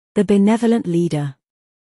The benevolent leader.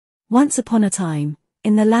 Once upon a time,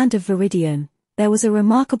 in the land of Viridian, there was a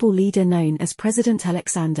remarkable leader known as President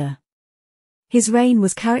Alexander. His reign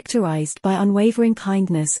was characterized by unwavering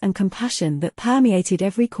kindness and compassion that permeated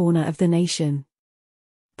every corner of the nation.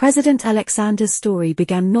 President Alexander's story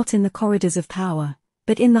began not in the corridors of power,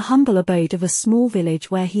 but in the humble abode of a small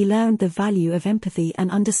village where he learned the value of empathy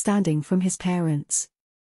and understanding from his parents.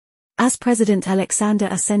 As President Alexander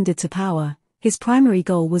ascended to power, his primary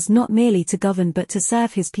goal was not merely to govern but to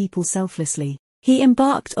serve his people selflessly. He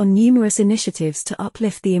embarked on numerous initiatives to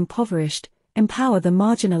uplift the impoverished, empower the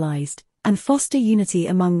marginalized, and foster unity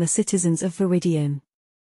among the citizens of Viridian.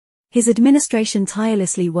 His administration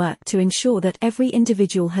tirelessly worked to ensure that every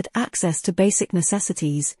individual had access to basic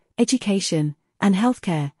necessities, education, and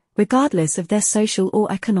healthcare, regardless of their social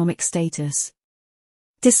or economic status.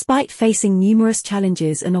 Despite facing numerous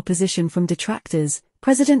challenges and opposition from detractors,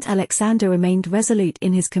 President Alexander remained resolute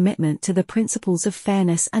in his commitment to the principles of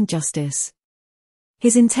fairness and justice.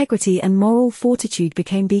 His integrity and moral fortitude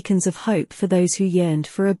became beacons of hope for those who yearned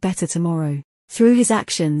for a better tomorrow. Through his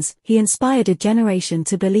actions, he inspired a generation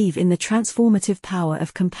to believe in the transformative power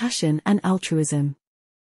of compassion and altruism.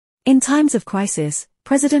 In times of crisis,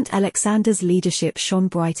 President Alexander's leadership shone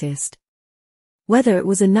brightest. Whether it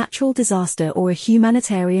was a natural disaster or a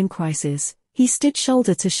humanitarian crisis, he stood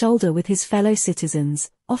shoulder to shoulder with his fellow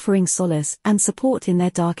citizens, offering solace and support in their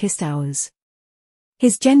darkest hours.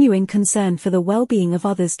 His genuine concern for the well-being of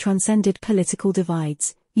others transcended political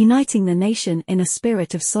divides, uniting the nation in a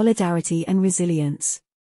spirit of solidarity and resilience.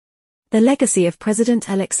 The legacy of President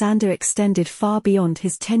Alexander extended far beyond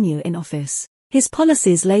his tenure in office. His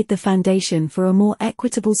policies laid the foundation for a more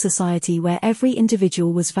equitable society where every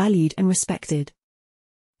individual was valued and respected.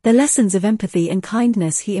 The lessons of empathy and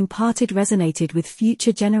kindness he imparted resonated with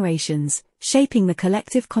future generations, shaping the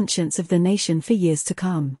collective conscience of the nation for years to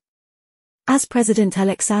come. As President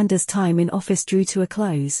Alexander's time in office drew to a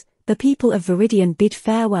close, the people of Viridian bid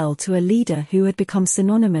farewell to a leader who had become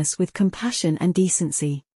synonymous with compassion and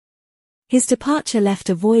decency. His departure left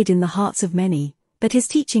a void in the hearts of many, but his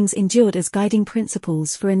teachings endured as guiding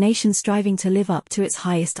principles for a nation striving to live up to its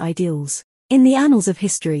highest ideals. In the annals of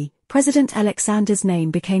history, President Alexander's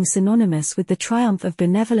name became synonymous with the triumph of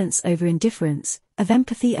benevolence over indifference, of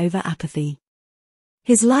empathy over apathy.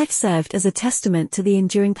 His life served as a testament to the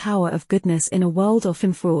enduring power of goodness in a world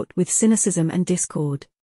often fraught with cynicism and discord.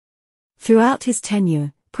 Throughout his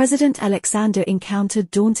tenure, President Alexander encountered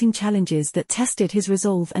daunting challenges that tested his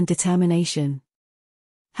resolve and determination.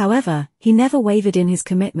 However, he never wavered in his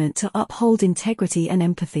commitment to uphold integrity and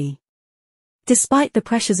empathy. Despite the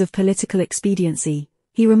pressures of political expediency,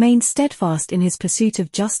 he remained steadfast in his pursuit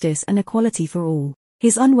of justice and equality for all.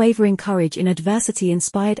 His unwavering courage in adversity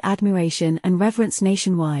inspired admiration and reverence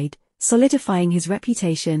nationwide, solidifying his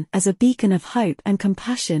reputation as a beacon of hope and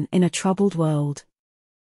compassion in a troubled world.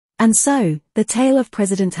 And so, the tale of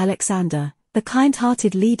President Alexander, the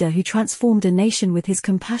kind-hearted leader who transformed a nation with his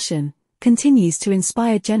compassion, continues to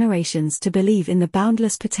inspire generations to believe in the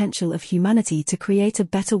boundless potential of humanity to create a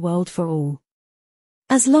better world for all.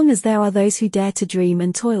 As long as there are those who dare to dream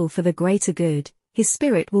and toil for the greater good, his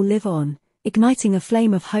spirit will live on, igniting a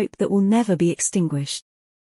flame of hope that will never be extinguished.